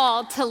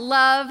called to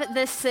love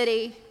this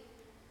city.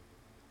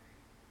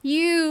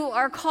 You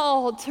are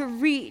called to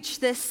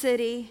reach this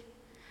city.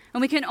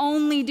 And we can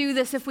only do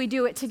this if we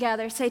do it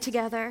together. Say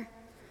together.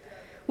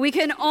 We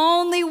can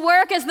only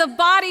work as the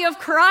body of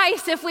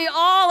Christ if we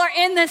all are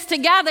in this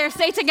together.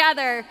 Say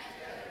together.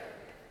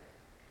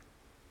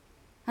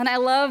 And I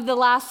love the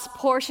last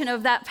portion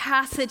of that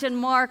passage in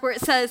Mark where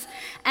it says,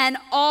 and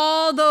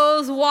all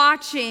those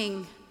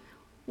watching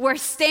were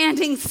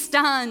standing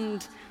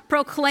stunned,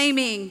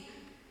 proclaiming,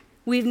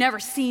 we've never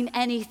seen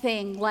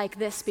anything like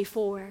this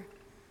before.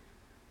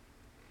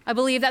 I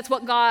believe that's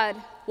what God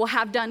will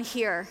have done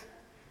here.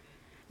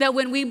 That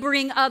when we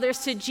bring others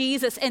to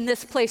Jesus in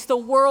this place, the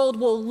world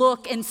will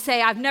look and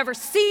say, I've never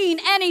seen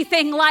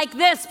anything like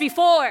this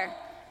before.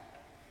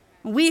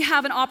 We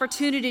have an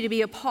opportunity to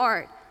be a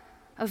part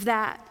of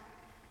that.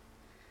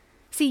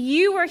 See,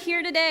 you are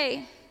here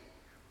today.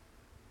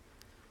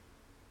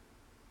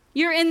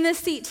 You're in this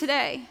seat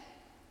today.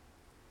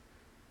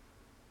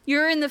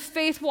 You're in the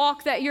faith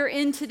walk that you're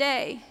in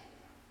today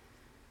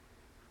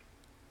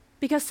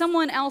because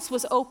someone else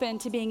was open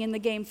to being in the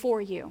game for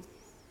you.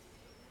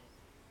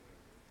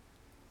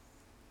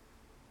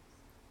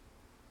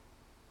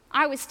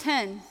 I was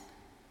 10.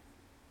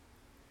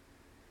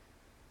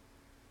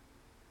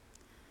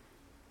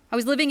 I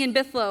was living in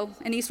Bithlo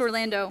in East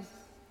Orlando,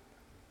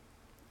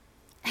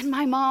 and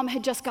my mom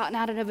had just gotten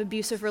out of an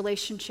abusive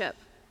relationship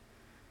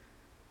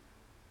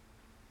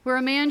where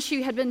a man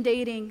she had been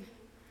dating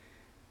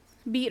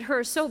beat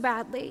her so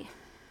badly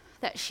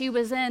that she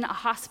was in a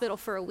hospital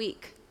for a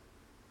week,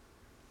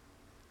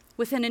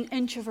 within an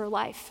inch of her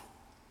life.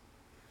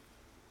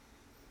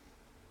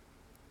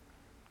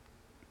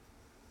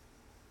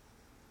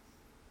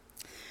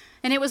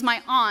 And it was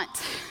my aunt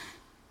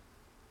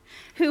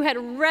who had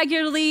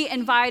regularly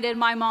invited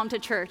my mom to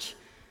church.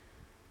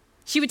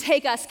 She would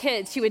take us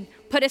kids, she would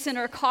put us in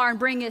her car and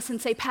bring us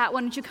and say, Pat,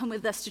 why don't you come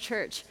with us to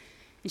church?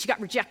 And she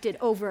got rejected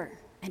over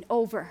and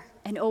over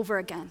and over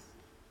again.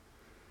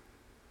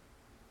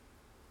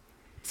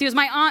 See, it was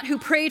my aunt who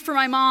prayed for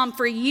my mom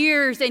for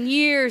years and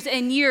years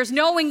and years,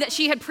 knowing that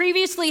she had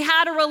previously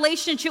had a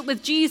relationship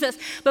with Jesus,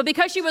 but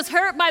because she was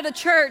hurt by the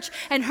church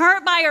and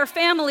hurt by her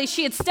family,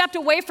 she had stepped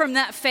away from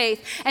that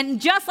faith.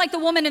 And just like the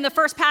woman in the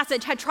first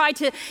passage, had tried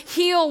to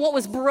heal what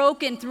was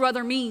broken through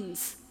other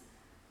means.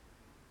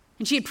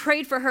 And she had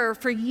prayed for her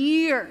for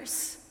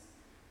years,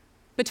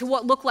 but to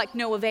what looked like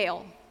no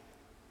avail.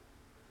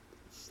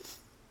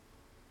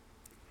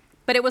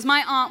 But it was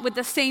my aunt with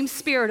the same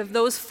spirit of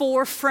those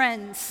 4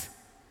 friends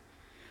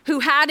who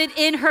had it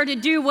in her to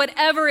do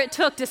whatever it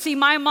took to see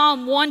my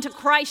mom won to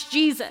Christ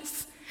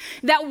Jesus.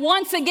 That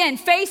once again,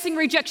 facing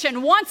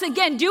rejection, once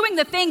again, doing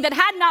the thing that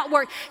had not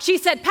worked, she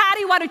said,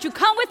 Patty, why don't you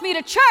come with me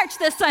to church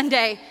this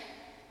Sunday?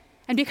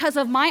 And because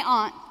of my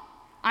aunt,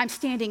 I'm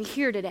standing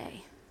here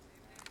today.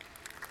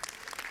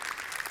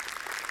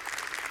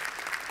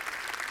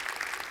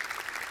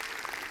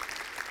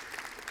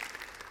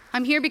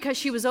 I'm here because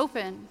she was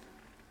open.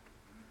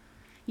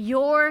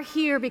 You're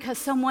here because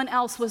someone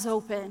else was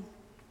open.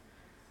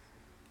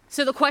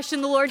 So the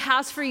question the Lord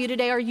has for you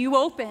today, are you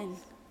open?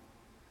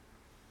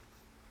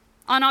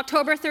 On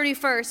October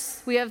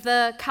 31st, we have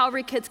the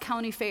Calvary Kids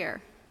County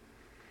Fair.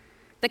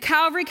 The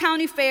Calvary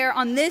County Fair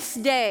on this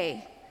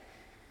day,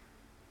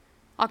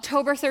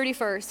 October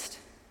 31st,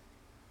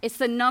 It's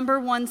the number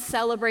one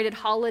celebrated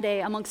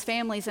holiday amongst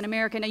families in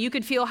America. Now, you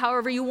could feel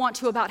however you want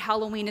to about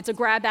Halloween. It's a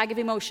grab bag of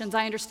emotions.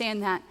 I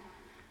understand that.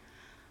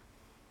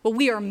 But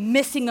we are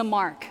missing the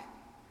mark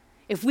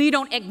if we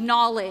don't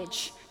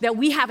acknowledge that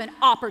we have an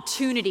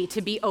opportunity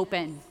to be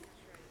open.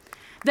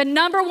 The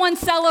number one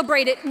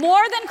celebrated,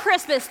 more than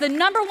Christmas, the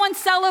number one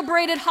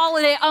celebrated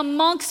holiday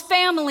amongst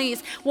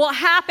families will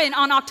happen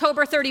on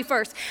October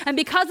 31st. And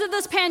because of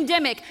this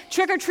pandemic,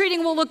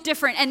 trick-or-treating will look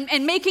different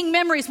and making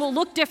memories will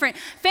look different.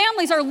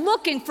 Families are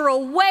looking for a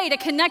way to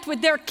connect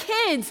with their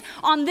kids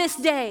on this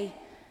day.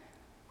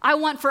 I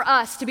want for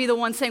us to be the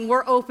ones saying,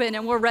 we're open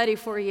and we're ready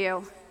for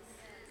you.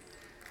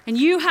 And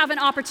you have an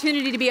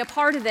opportunity to be a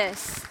part of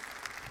this.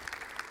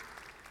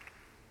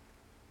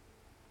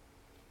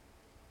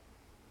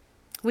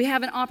 We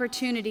have an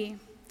opportunity.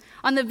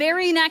 On the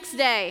very next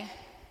day,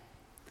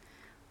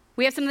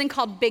 we have something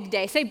called Big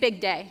Day. Say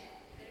Big Day.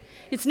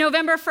 It's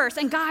November 1st.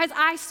 And guys,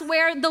 I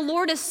swear the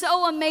Lord is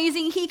so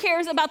amazing. He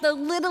cares about the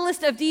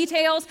littlest of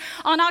details.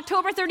 On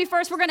October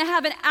 31st, we're going to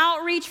have an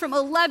outreach from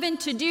 11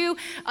 to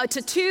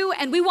 2,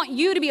 and we want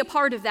you to be a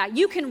part of that.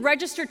 You can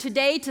register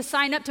today to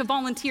sign up to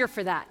volunteer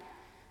for that.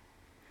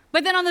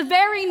 But then on the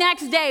very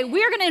next day,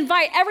 we're going to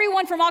invite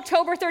everyone from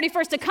October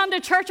 31st to come to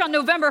church on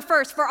November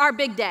 1st for our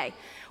big day.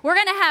 We're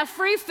going to have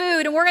free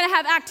food, and we're going to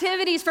have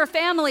activities for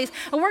families,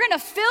 and we're going to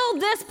fill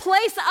this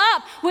place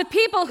up with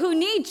people who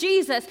need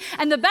Jesus.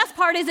 And the best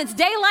part is it's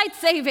daylight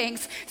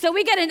savings, so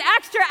we get an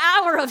extra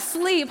hour of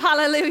sleep.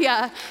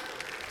 Hallelujah.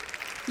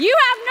 You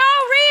have no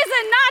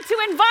reason not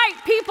to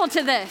invite people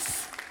to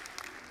this.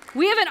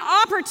 We have an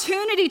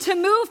opportunity to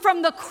move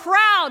from the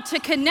crowd to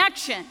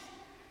connection.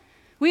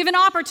 We have an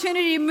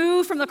opportunity to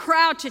move from the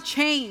crowd to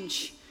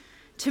change,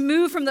 to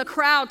move from the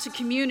crowd to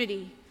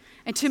community,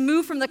 and to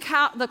move from the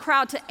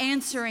crowd to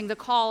answering the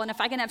call. And if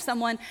I can have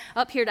someone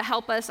up here to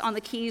help us on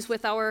the keys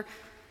with our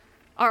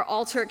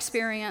altar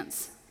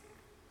experience.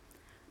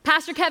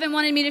 Pastor Kevin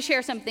wanted me to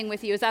share something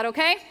with you. Is that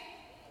okay?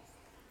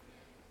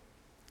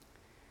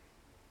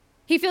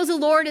 He feels the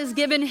Lord has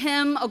given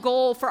him a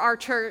goal for our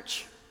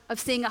church of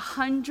seeing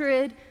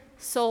 100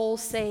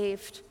 souls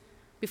saved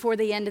before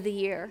the end of the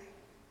year.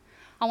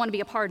 I want to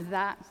be a part of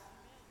that.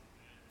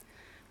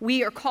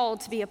 We are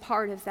called to be a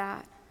part of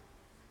that.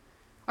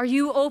 Are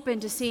you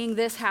open to seeing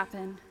this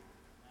happen?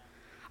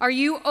 Are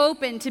you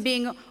open to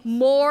being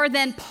more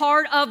than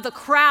part of the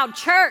crowd,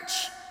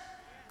 church?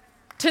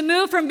 To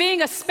move from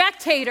being a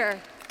spectator?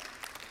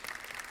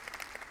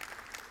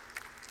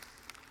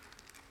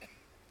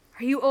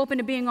 Are you open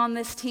to being on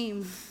this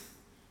team?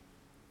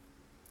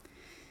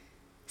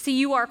 See,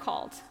 you are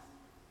called.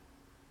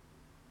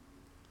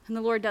 And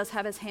the Lord does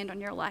have his hand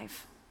on your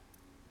life.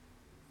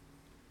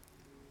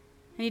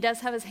 And he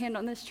does have his hand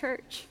on this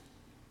church.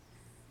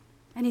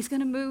 And he's going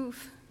to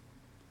move.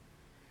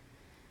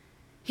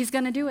 He's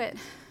going to do it.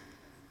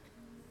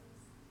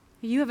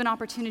 You have an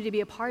opportunity to be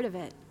a part of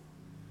it.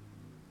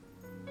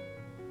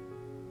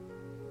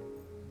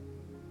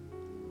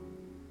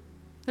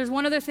 There's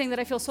one other thing that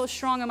I feel so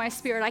strong in my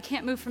spirit. I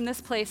can't move from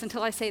this place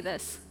until I say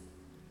this.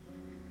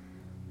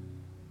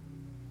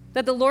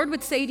 That the Lord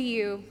would say to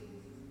you,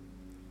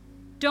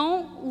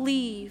 don't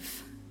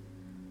leave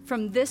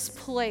from this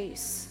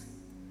place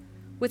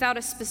without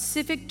a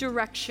specific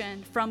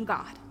direction from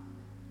God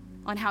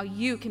on how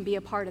you can be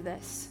a part of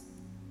this.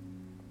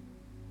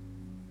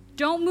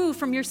 Don't move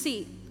from your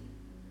seat.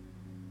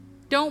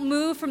 Don't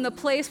move from the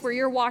place where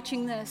you're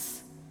watching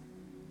this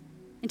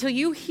until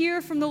you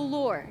hear from the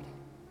Lord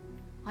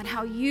on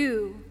how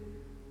you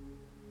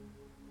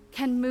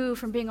can move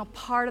from being a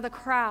part of the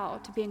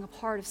crowd to being a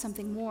part of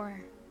something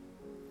more.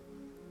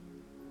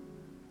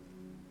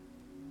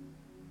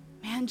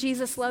 Man,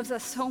 Jesus loves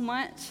us so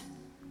much.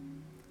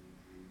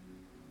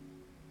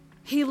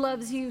 He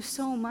loves you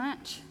so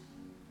much.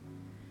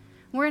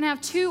 We're going to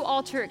have 2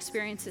 altar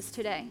experiences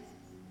today.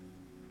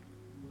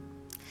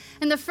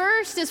 And the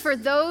first is for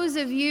those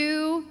of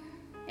you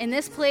in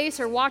this place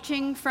or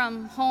watching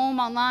from home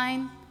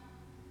online.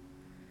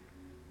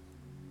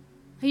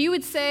 You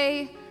would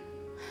say,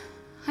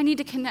 I need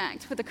to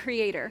connect with the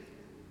Creator.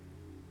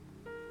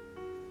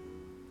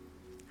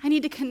 I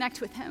need to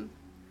connect with him.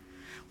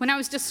 When I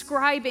was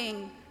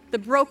describing the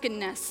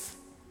brokenness,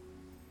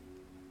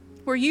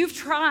 where you've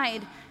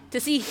tried to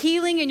see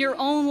healing in your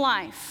own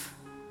life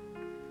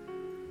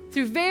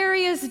through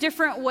various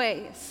different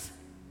ways,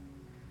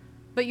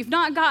 but you've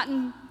not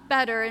gotten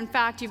better. In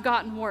fact, you've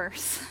gotten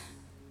worse.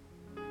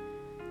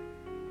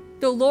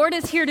 The Lord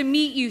is here to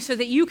meet you so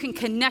that you can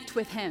connect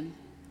with him.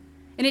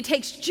 And it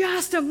takes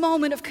just a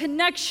moment of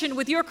connection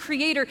with your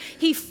Creator.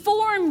 He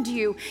formed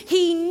you.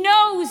 He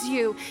knows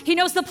you. He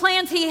knows the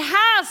plans he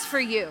has for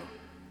you.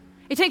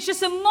 It takes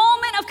just a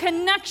moment of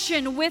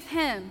connection with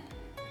him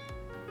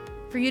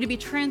for you to be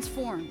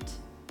transformed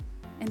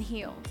and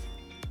healed.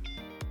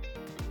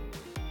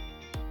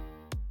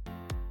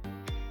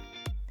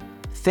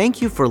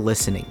 Thank you for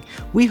listening.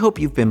 We hope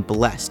you've been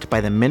blessed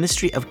by the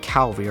ministry of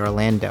Calvary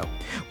Orlando.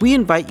 We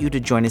invite you to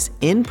join us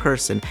in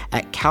person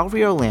at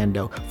Calvary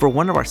Orlando for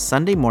one of our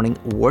Sunday morning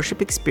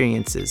worship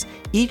experiences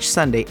each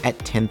Sunday at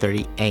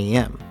 10:30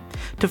 a.m.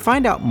 To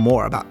find out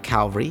more about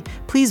Calvary,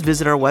 please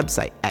visit our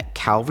website at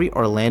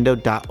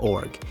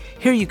calvaryorlando.org.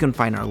 Here you can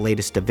find our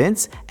latest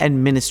events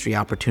and ministry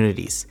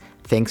opportunities.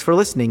 Thanks for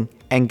listening,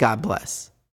 and God bless.